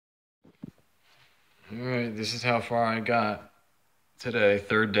All right, this is how far I got today,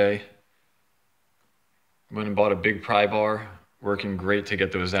 third day. Went and bought a big pry bar, working great to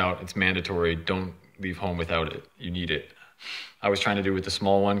get those out. It's mandatory, don't leave home without it. You need it. I was trying to do it with the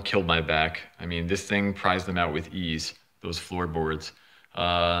small one, killed my back. I mean, this thing pries them out with ease, those floorboards.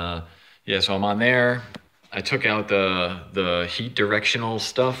 Yeah, so I'm on there. I took out the heat directional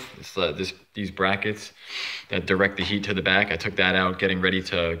stuff. It's these brackets that direct the heat to the back. I took that out, getting ready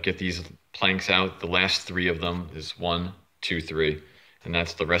to get these planks out. The last three of them is 1, 2, 3, and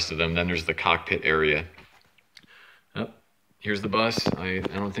that's the rest of them. Then there's the cockpit area. Oh, here's the bus. I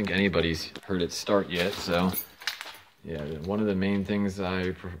don't think anybody's heard it start yet, so yeah, one of the main things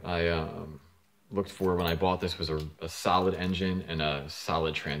I looked for when I bought this was a solid engine and a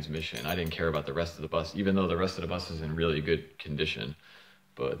solid transmission. I didn't care about the rest of the bus, even though the rest of the bus is in really good condition.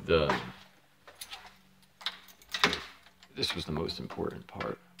 But this was the most important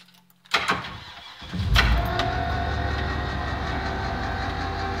part.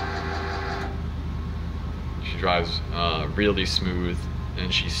 She drives really smooth,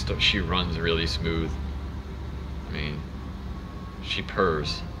 and she runs really smooth. I mean, she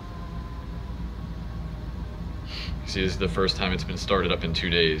purrs. See, this is the first time it's been started up in 2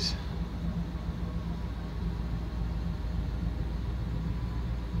 days.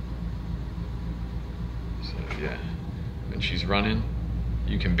 So yeah, when she's running,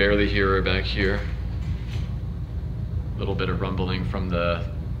 you can barely hear her back here. A little bit of rumbling from the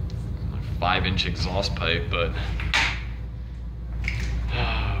 5-inch exhaust pipe, but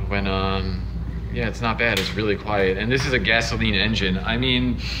yeah, it's not bad. It's really quiet. And this is a gasoline engine. I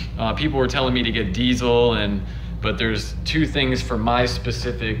mean, people were telling me to get diesel, but there's two things for my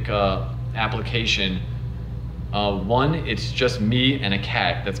specific application. One, it's just me and a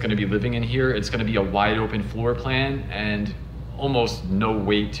cat that's gonna be living in here. It's gonna be a wide open floor plan and almost no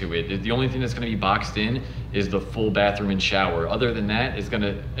weight to it. The only thing that's gonna be boxed in is the full bathroom and shower. Other than that,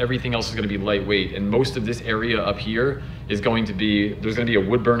 everything else is gonna be lightweight. And most of this area up here is going to be, there's gonna be a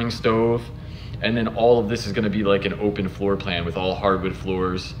wood burning stove, and then all of this is gonna be like an open floor plan with all hardwood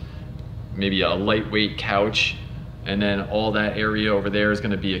floors, maybe a lightweight couch, and then all that area over there is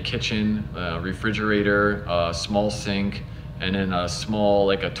gonna be a kitchen, refrigerator, a small sink, and then a small,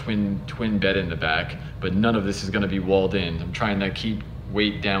 like a twin bed in the back. But none of this is gonna be walled in. I'm trying to keep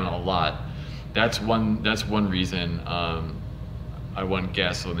weight down a lot. That's one reason I want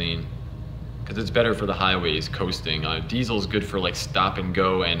gasoline, because it's better for the highways, coasting. Diesel's good for like stop and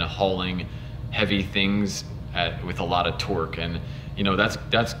go and hauling heavy things with a lot of torque. And you know,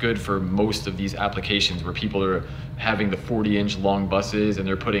 that's good for most of these applications where people are having the 40-inch long buses and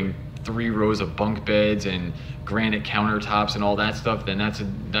they're putting 3 rows of bunk beds and granite countertops and all that stuff. Then that's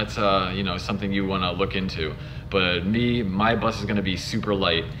you know, something you want to look into. But my bus is going to be super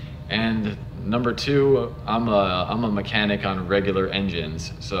light. And number 2, I'm a mechanic on regular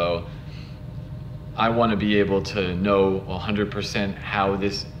engines, so I want to be able to know 100% how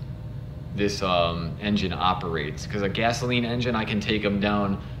this engine operates, because a gasoline engine, I can take them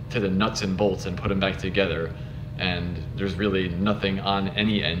down to the nuts and bolts and put them back together, and there's really nothing on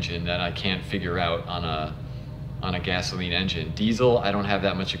any engine that I can't figure out on a gasoline engine. Diesel, I don't have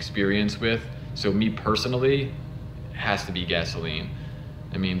that much experience with, so me personally, it has to be gasoline.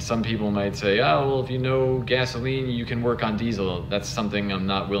 I mean, some people might say, oh, well, if you know gasoline, you can work on diesel. That's something I'm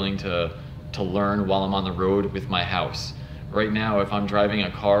not willing to learn while I'm on the road with my house. Right now, if I'm driving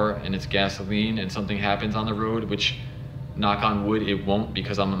a car and it's gasoline and something happens on the road, which knock on wood, it won't,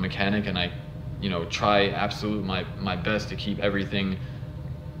 because I'm a mechanic and I, you know, try my best to keep everything,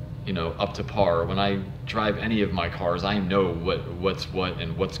 you know, up to par. When I drive any of my cars, I know what's what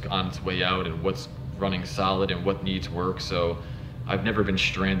and what's on its way out and what's running solid and what needs work. So I've never been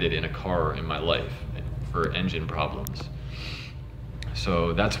stranded in a car in my life for engine problems.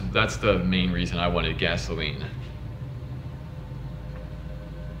 So that's the main reason I wanted gasoline.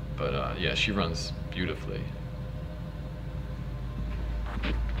 But yeah, she runs beautifully.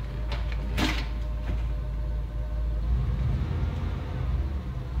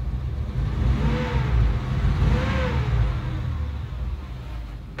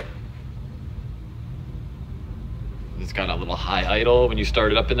 It's got a little high idle when you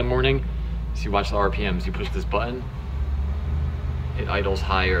start it up in the morning. So you watch the RPMs, you push this button, it idles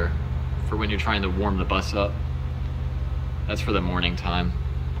higher for when you're trying to warm the bus up. That's for the morning time.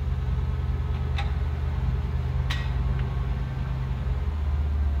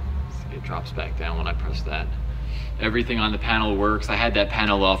 See, it drops back down when I press that. Everything on the panel works. I had that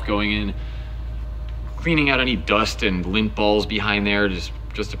panel off, going in, cleaning out any dust and lint balls behind there,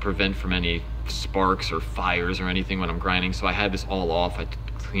 just to prevent from any sparks or fires or anything when I'm grinding. So I had this all off. I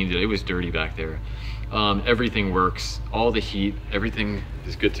cleaned it. It was dirty back there. Everything works, all the heat, everything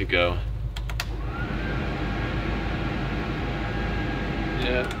is good to go.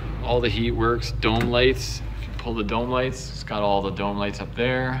 Yeah, all the heat works. Dome lights, if you pull the dome lights, it's got all the dome lights up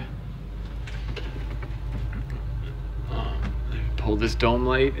there. Pull this dome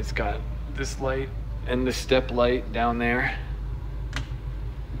light, it's got this light and the step light down there.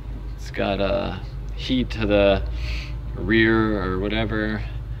 It's got heat to the rear or whatever.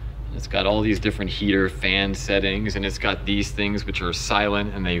 It's got all these different heater fan settings, and it's got these things which are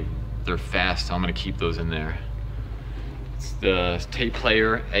silent and they're fast, so I'm gonna keep those in there. It's the tape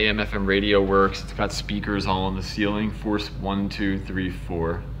player, AM FM radio works. It's got speakers all on the ceiling, force 1, 2, 3,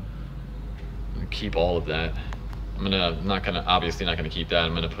 4. I'm gonna keep all of that. Obviously not gonna keep that.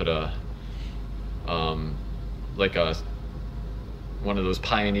 I'm gonna put one of those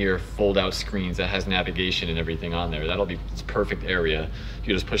Pioneer fold-out screens that has navigation and everything on there. It's perfect area.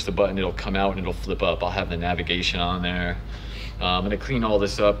 You just push the button, it'll come out and it'll flip up. I'll have the navigation on there. I'm gonna clean all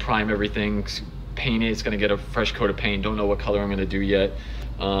this up, prime everything, paint it. It's gonna get a fresh coat of paint. Don't know what color I'm gonna do yet.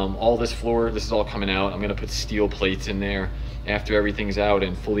 All this floor, this is all coming out. I'm gonna put steel plates in there after everything's out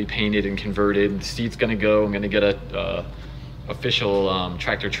and fully painted and converted. The seat's gonna go. I'm gonna get a official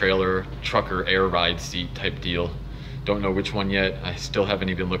tractor trailer trucker air ride seat type deal. Don't know which one yet. I still haven't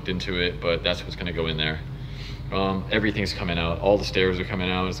even looked into it, but that's what's gonna go in there. Everything's coming out. All the stairs are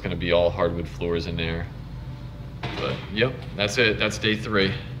coming out. It's gonna be all hardwood floors in there. But yep, that's it. That's day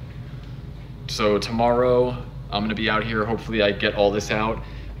 3. So tomorrow I'm gonna be out here. Hopefully I get all this out.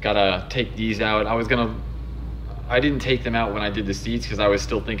 Gotta take these out. I didn't take them out when I did the seats because I was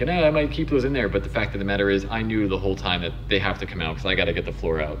still thinking, I might keep those in there. But the fact of the matter is I knew the whole time that they have to come out because I gotta get the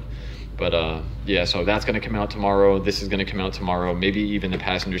floor out. But yeah, so that's gonna come out tomorrow. This is gonna come out tomorrow. Maybe even the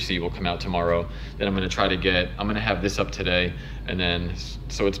passenger seat will come out tomorrow. Then I'm gonna have this up today. And then,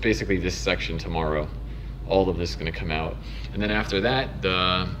 so it's basically this section tomorrow. All of this is gonna come out. And then after that,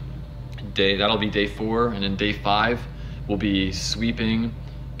 that'll be day 4. And then day 5 will be sweeping,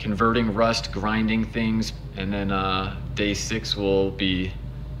 converting rust, grinding things. And then day 6 will be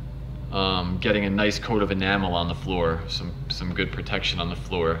getting a nice coat of enamel on the floor, some good protection on the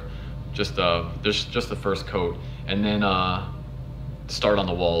floor. Just the first coat, and then start on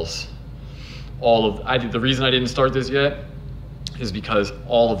the walls. The reason I didn't start this yet is because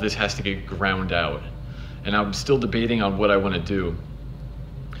all of this has to get ground out, and I'm still debating on what I want to do.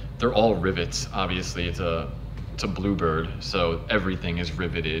 They're all rivets, obviously. It's a Bluebird, so everything is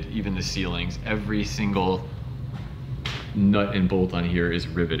riveted, even the ceilings. Every single nut and bolt on here is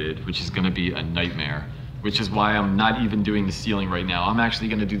riveted, which is going to be a nightmare. Which is why I'm not even doing the ceiling right now. I'm actually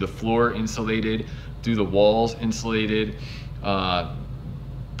gonna do the floor insulated, do the walls insulated,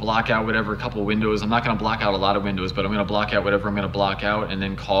 block out whatever, a couple windows. I'm not gonna block out a lot of windows, but I'm gonna block out whatever I'm gonna block out and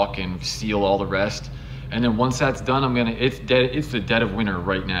then caulk and seal all the rest. And then once that's done, it's the dead of winter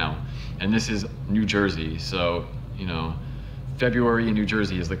right now. And this is New Jersey, so, you know, February in New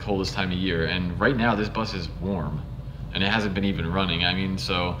Jersey is the coldest time of year. And right now this bus is warm. And it hasn't been even running. I mean,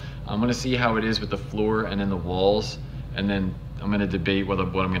 so I'm gonna see how it is with the floor and then the walls, and then I'm gonna debate what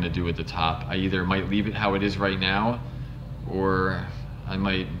I'm gonna do at the top. I either might leave it how it is right now, or I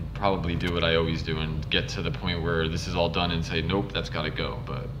might probably do what I always do and get to the point where this is all done and say, nope, that's gotta go,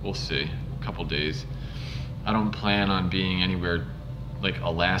 but we'll see, a couple days. I don't plan on being anywhere like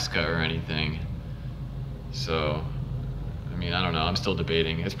Alaska or anything, so, I mean, I don't know, I'm still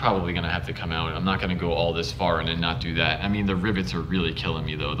debating. It's probably gonna have to come out. I'm not gonna go all this far and then not do that. I mean, the rivets are really killing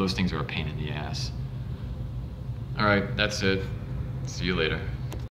me though. Those things are a pain in the ass. All right, that's it. See you later.